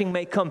refreshing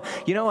may come.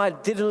 You know, I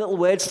did a little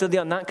word study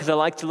on that because I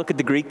like to look at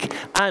the Greek.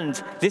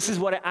 And this is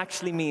what it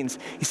actually means.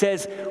 He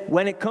says,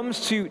 when it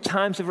comes to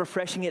times of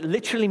refreshing, it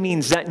literally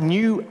means that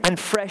new and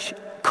fresh,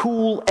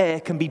 cool air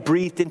can be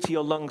breathed into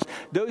your lungs.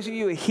 Those of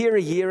you who were here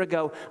a year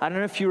ago, I don't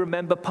know if you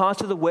remember, part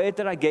of the word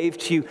that I gave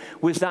to you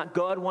was that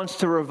God wants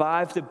to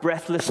revive the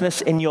breathlessness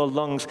in your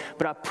lungs.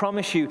 But I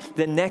promise you,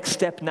 the next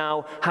step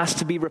now has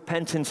to be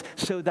repentance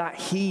so that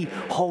he,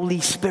 Holy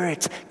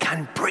Spirit,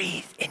 can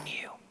breathe in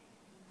you.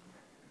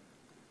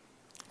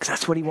 Because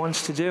that's what he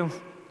wants to do.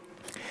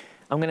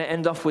 I'm going to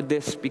end off with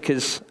this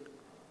because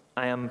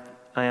I am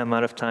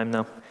out of time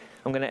now.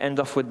 I'm going to end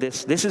off with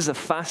this. This is the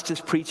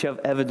fastest preach I've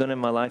ever done in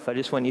my life. I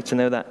just want you to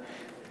know that.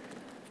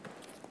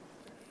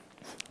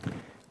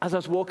 As I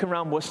was walking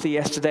around Worcester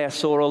yesterday, I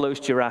saw all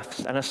those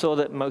giraffes, and I saw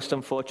that most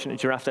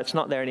unfortunate giraffe that's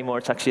not there anymore.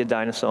 It's actually a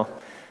dinosaur.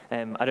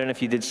 I don't know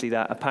if you did see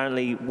that.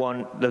 Apparently,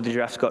 one of the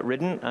giraffes got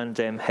ridden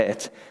and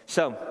hurt.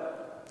 So,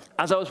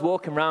 as I was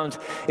walking around,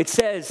 it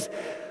says,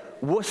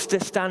 Worcester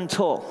stand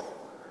tall.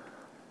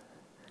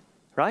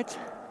 Right?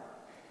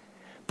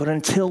 But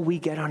until we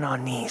get on our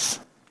knees,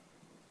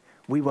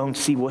 we won't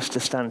see Worcester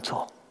stand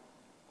tall.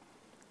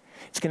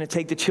 It's going to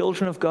take the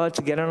children of God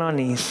to get on our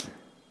knees,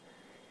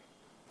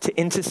 to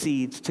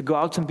intercede, to go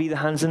out and be the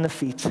hands and the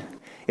feet.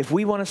 If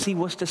we want to see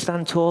Worcester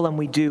stand tall, and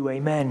we do,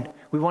 amen.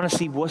 We want to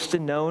see Worcester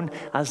known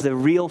as the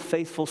real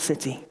faithful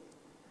city.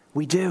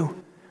 We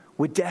do.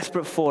 We're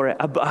desperate for it.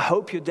 I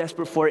hope you're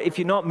desperate for it. If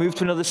you're not, move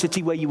to another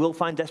city where you will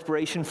find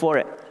desperation for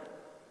it.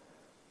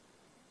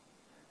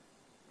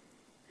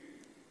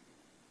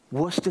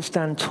 Worcester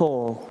stand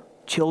tall.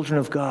 Children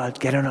of God,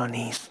 get on our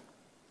knees.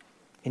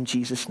 In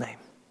Jesus' name.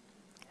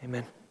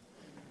 Amen.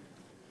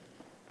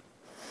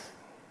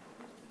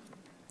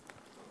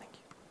 Thank you.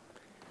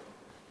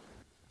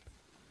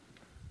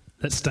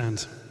 Let's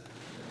stand.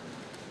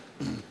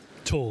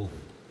 Tall.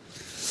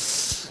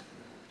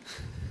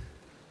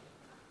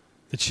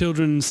 The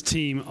children's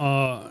team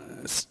are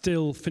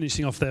still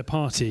finishing off their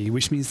party,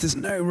 which means there's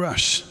no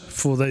rush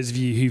for those of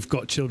you who've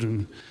got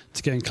children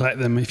to go and collect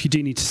them. If you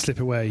do need to slip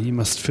away, you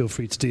must feel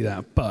free to do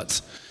that.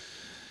 But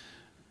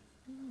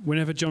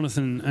whenever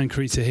Jonathan and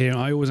Karita are here,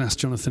 I always ask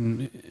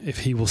Jonathan if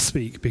he will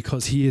speak,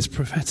 because he is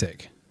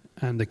prophetic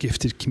and a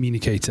gifted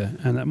communicator.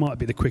 And that might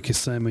be the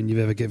quickest sermon you've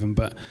ever given,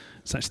 but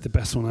it's actually the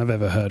best one I've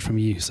ever heard from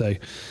you. So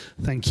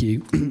thank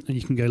you. And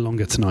you can go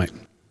longer tonight.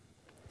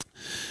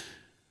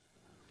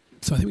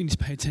 So I think we need to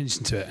pay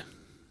attention to it.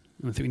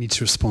 And I think we need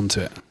to respond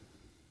to it.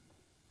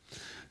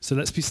 So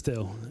let's be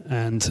still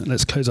and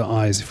let's close our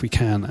eyes if we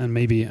can. And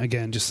maybe,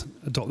 again, just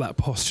adopt that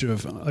posture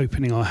of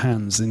opening our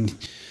hands and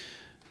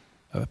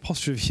a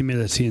posture of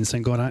humility and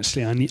saying, God,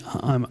 actually,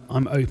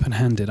 I'm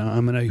open-handed.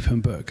 I'm an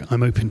open book.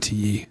 I'm open to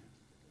you.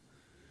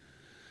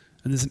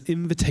 And there's an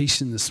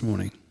invitation this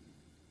morning,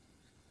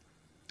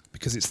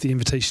 because it's the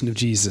invitation of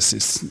Jesus.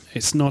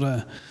 It's not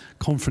a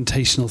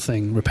confrontational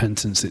thing,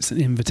 repentance. It's an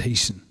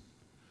invitation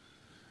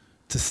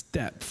to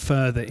step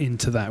further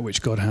into that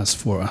which God has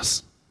for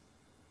us.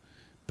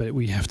 But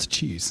we have to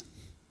choose.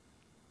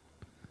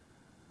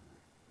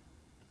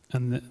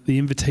 And the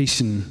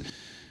invitation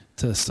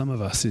to some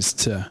of us is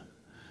to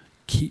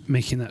keep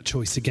making that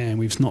choice again.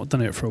 We've not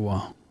done it for a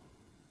while.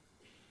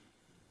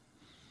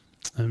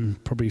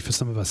 And probably for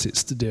some of us,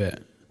 it's to do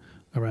it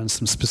around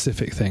some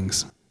specific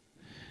things.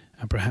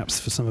 And perhaps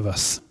for some of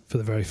us, for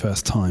the very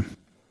first time.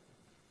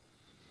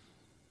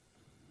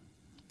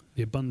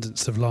 The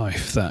abundance of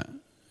life that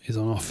is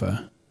on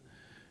offer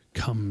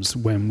comes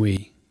when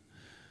we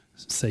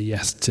say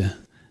yes to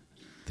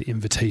the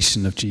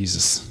invitation of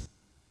Jesus.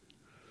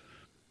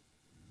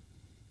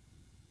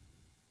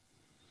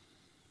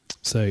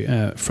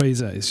 So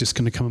Fraser is just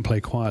going to come and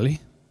play quietly.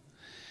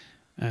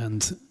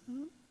 And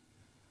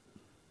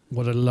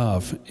what I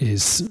love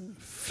is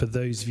for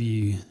those of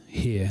you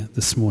here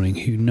this morning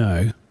who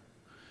know,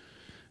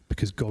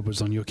 because God was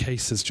on your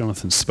case as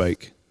Jonathan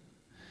spoke,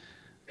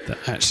 that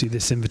actually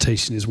this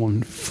invitation is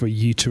one for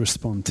you to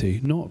respond to,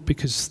 not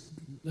because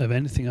of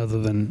anything other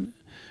than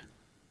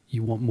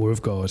you want more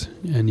of God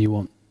and you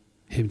want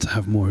him to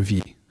have more of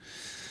you.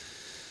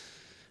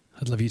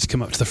 I'd love you to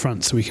come up to the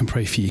front so we can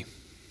pray for you.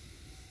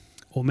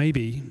 Or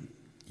maybe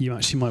you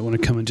actually might want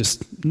to come and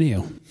just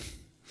kneel.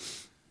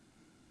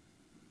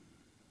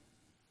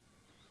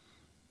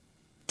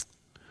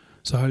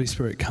 So Holy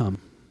Spirit, come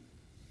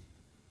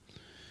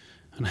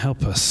and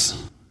help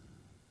us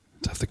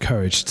to have the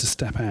courage to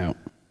step out,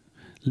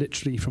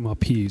 literally from our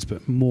pews,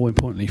 but more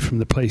importantly from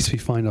the place we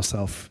find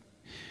ourselves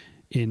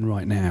in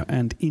right now,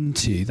 and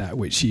into that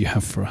which you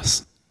have for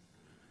us.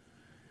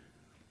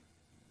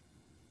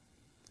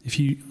 If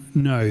you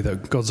know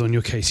that God's on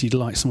your case, you'd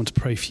like someone to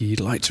pray for you, you'd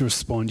like to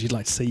respond, you'd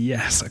like to say,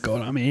 yes,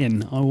 God, I'm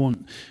in. I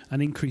want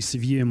an increase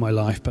of you in my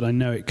life, but I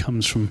know it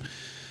comes from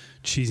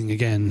choosing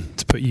again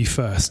to put you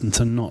first and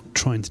to not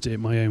trying to do it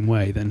my own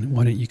way, then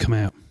why don't you come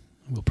out?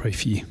 We'll pray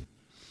for you.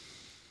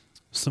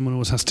 Someone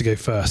always has to go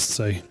first,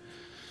 so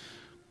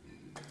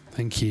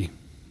thank you.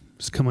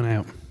 Just come on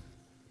out.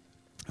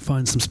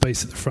 Find some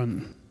space at the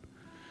front.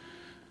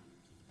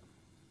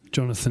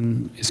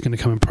 Jonathan is going to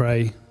come and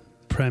pray.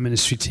 Prayer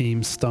ministry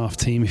team, staff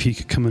team, if you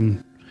could come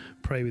and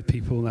pray with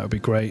people, that would be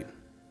great.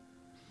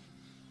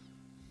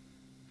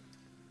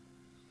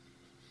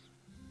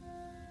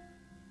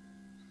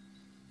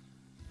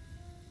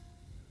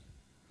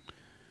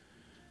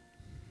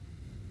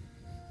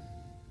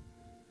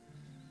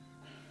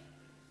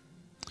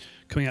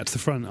 Coming out to the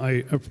front,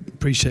 I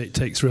appreciate it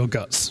takes real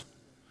guts.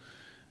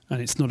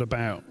 And it's not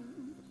about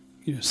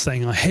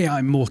saying, hey,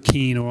 I'm more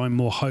keen, or I'm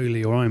more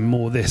holy, or I'm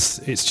more this.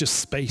 It's just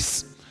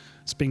space.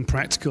 It's being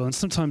practical. And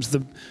sometimes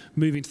the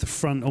moving to the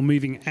front or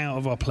moving out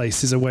of our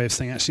place is a way of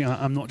saying, actually,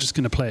 I'm not just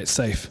going to play it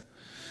safe.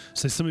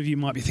 So some of you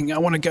might be thinking, I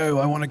want to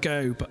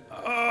go,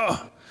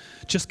 but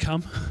just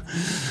come.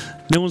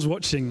 No one's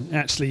watching,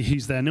 actually,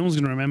 who's there. No one's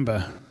going to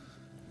remember.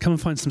 Come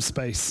and find some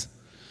space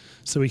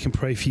so we can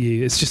pray for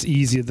you. It's just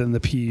easier than the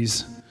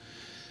pews.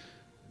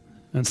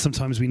 And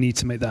sometimes we need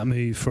to make that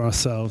move for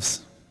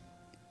ourselves.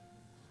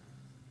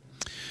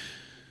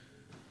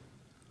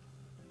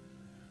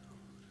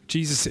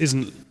 Jesus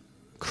isn't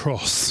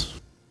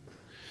cross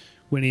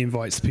when he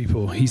invites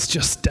people. He's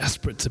just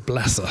desperate to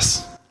bless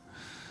us.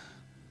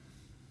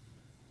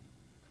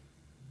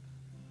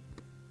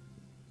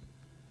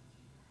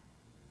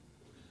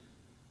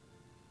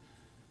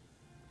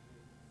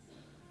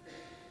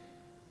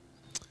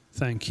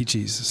 Thank you,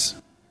 Jesus.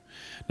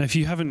 Now, if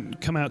you haven't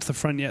come out to the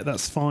front yet,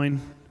 that's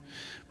fine.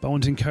 But I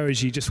want to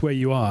encourage you, just where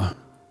you are,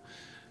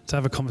 to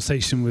have a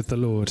conversation with the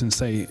Lord and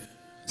say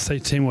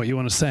to him what you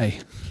want to say.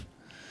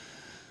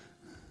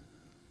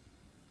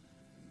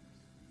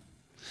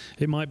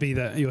 It might be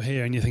that you're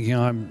here and you're thinking,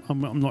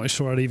 I'm not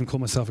sure I'd even call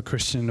myself a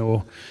Christian,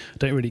 or I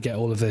don't really get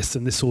all of this,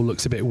 and this all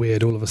looks a bit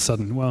weird all of a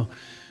sudden. Well,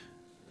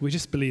 we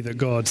just believe that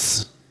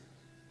God's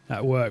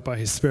at work by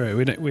his Spirit.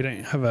 We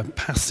don't have a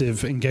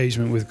passive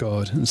engagement with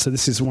God. And so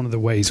this is one of the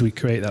ways we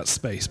create that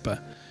space,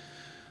 but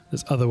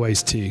there's other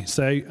ways too.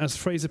 So as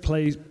Fraser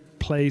plays,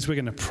 we're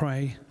going to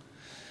pray.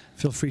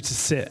 Feel free to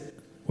sit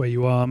where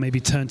you are. Maybe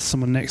turn to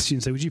someone next to you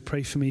and say, would you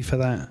pray for me for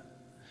that?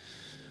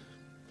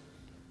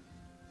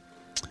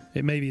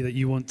 It may be that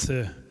you want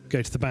to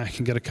go to the back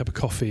and get a cup of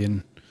coffee,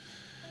 and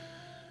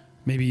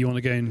maybe you want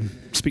to go and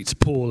speak to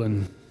Paul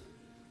and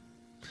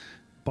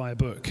buy a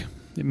book.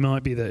 It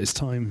might be that it's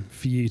time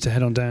for you to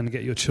head on down and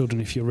get your children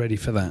if you're ready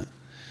for that.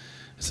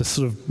 It's a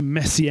sort of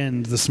messy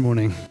end this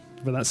morning,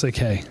 but that's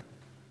okay.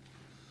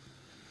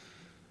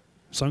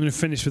 So I'm going to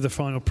finish with a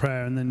final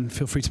prayer, and then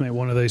feel free to make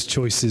one of those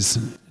choices.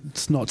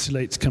 It's not too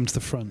late to come to the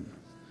front.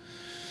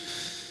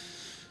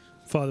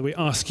 Father, we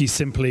ask you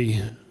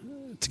simply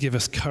to give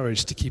us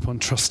courage to keep on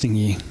trusting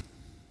you,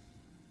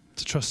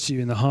 to trust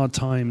you in the hard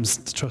times,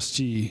 to trust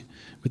you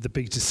with the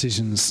big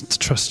decisions, to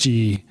trust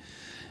you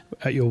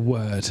at your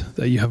word,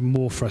 that you have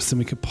more for us than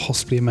we could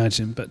possibly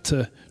imagine, but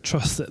to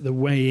trust that the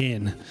way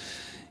in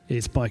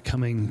is by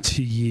coming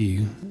to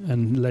you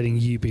and letting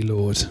you be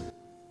Lord,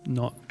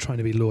 not trying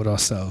to be Lord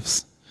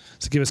ourselves.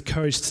 So give us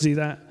courage to do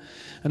that.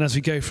 And as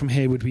we go from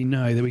here, would we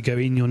know that we go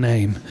in your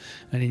name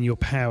and in your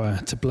power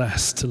to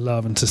bless, to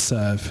love, and to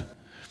serve.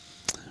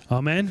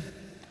 Amen.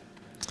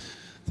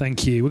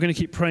 Thank you. We're going to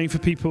keep praying for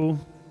people.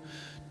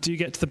 Do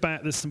get to the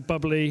back. There's some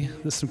bubbly,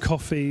 there's some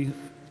coffee.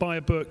 Buy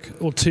a book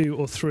or 2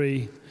 or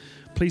 3.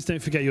 Please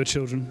don't forget your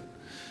children.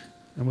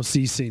 And we'll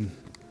see you soon.